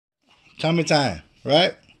Tell me time,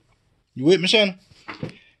 right? You with me, Shannon?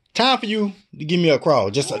 Time for you to give me a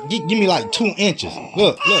crawl. Just give me like 2 inches.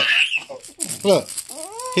 Look.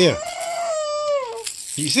 Here.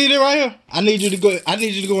 You see that right here? I need you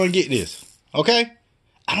to go and get this. Okay?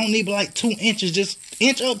 I don't need but like 2 inches. Just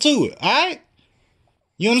inch up to it. Alright?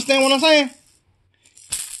 You understand what I'm saying?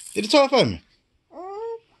 Get the toy for me.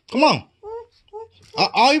 Come on.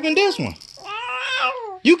 Or even this one.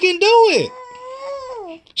 You can do it.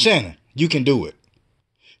 Shannon, you can do it.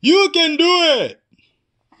 You can do it.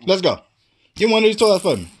 Let's go. Get one of these toys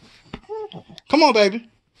for me. Come on, baby.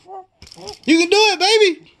 You can do it,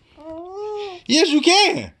 baby. Yes, you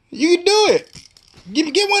can. You can do it.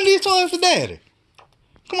 Get one of these toys for daddy.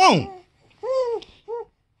 Come on.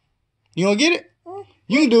 You gonna get it?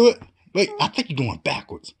 You can do it. Wait, I think you're going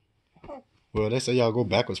backwards. Well, they say y'all go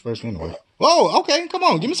backwards first anyway. Whoa, okay, come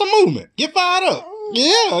on. Give me some movement. Get fired up.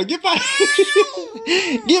 Yeah, get fired.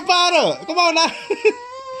 Get fired up. Come on now.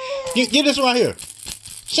 Get this right here.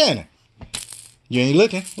 Shannon. You ain't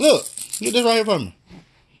looking. Look. Get this right here for me.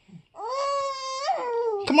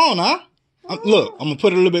 Come on now. Look, I'm going to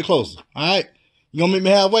put it a little bit closer. All right? You going to meet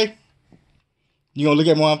me halfway? You going to look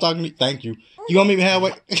at me while I'm talking to you? Thank you. You going to meet me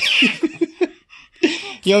halfway?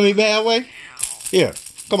 You going to meet me halfway? Here.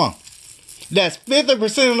 Come on. That's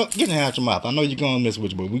 50% of the... Get it out your mouth. I know you're going to miss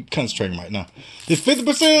with you, but we concentrating right now. It's 50%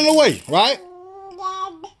 of the way, right?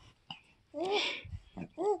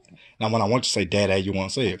 Now, when I want you to say Daddy, you want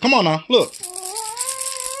to say it. Come on now. Look.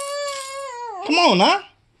 Come on now.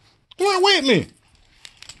 Come with me.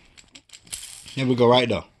 Here we go right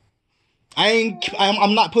there.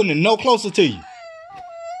 I'm not putting it no closer to you.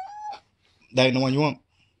 That ain't the one you want?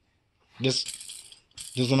 This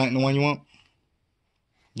one ain't the one you want?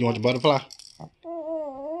 You want the butterfly?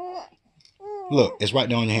 Look, it's right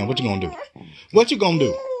there on your hand. What you gonna do? What you gonna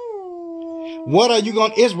do? What are you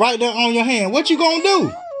gonna... It's right there on your hand. What you gonna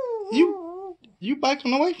do? You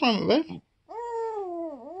backing away from it, baby.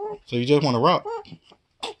 So you just want to rock?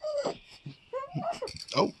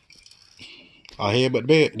 Oh. A head but the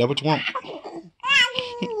bed. That's what you want?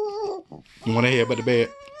 You want a head but the bed?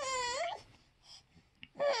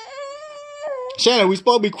 Shannon, we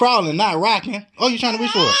supposed to be crawling, not rocking. Oh, you trying to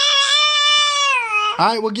reach for it? All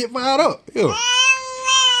right, well, get fired up. Here.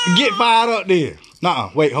 Get fired up there. Nuh-uh.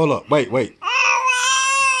 Wait, hold up. Wait. All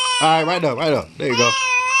right, right there. There you go.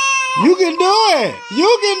 You can do it.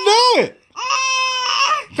 You can do it.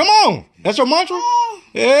 Come on. That's your mantra?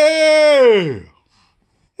 Yeah.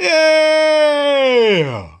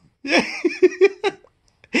 Yeah. Yeah.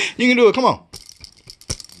 You can do it. Come on.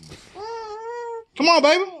 Come on,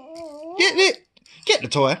 baby. Get the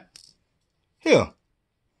toy. Here.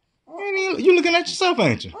 You looking at yourself,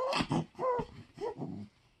 ain't you?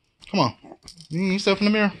 Come on. You see yourself in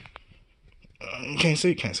the mirror? Can't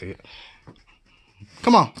see it.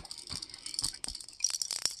 Come on.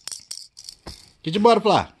 Get your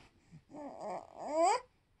butterfly.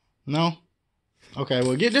 No? Okay,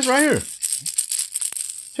 well, get this right here.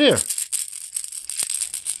 Here.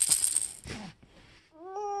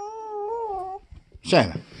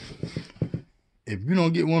 Shannon, if you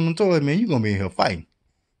don't get one of them toys, man, you going to be in here fighting.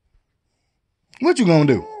 What you going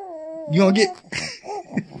to do? You going to get...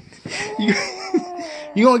 you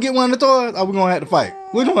going to get one of the toys, or we going to have to fight?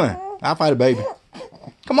 Which one? I'll fight a baby.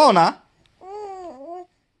 Come on now.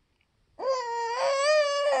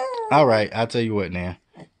 All right, I'll tell you what now.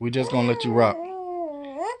 We just going to let you rock.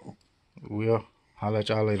 I'll let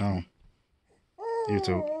y'all later on.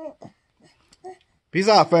 YouTube. Peace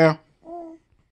out, fam.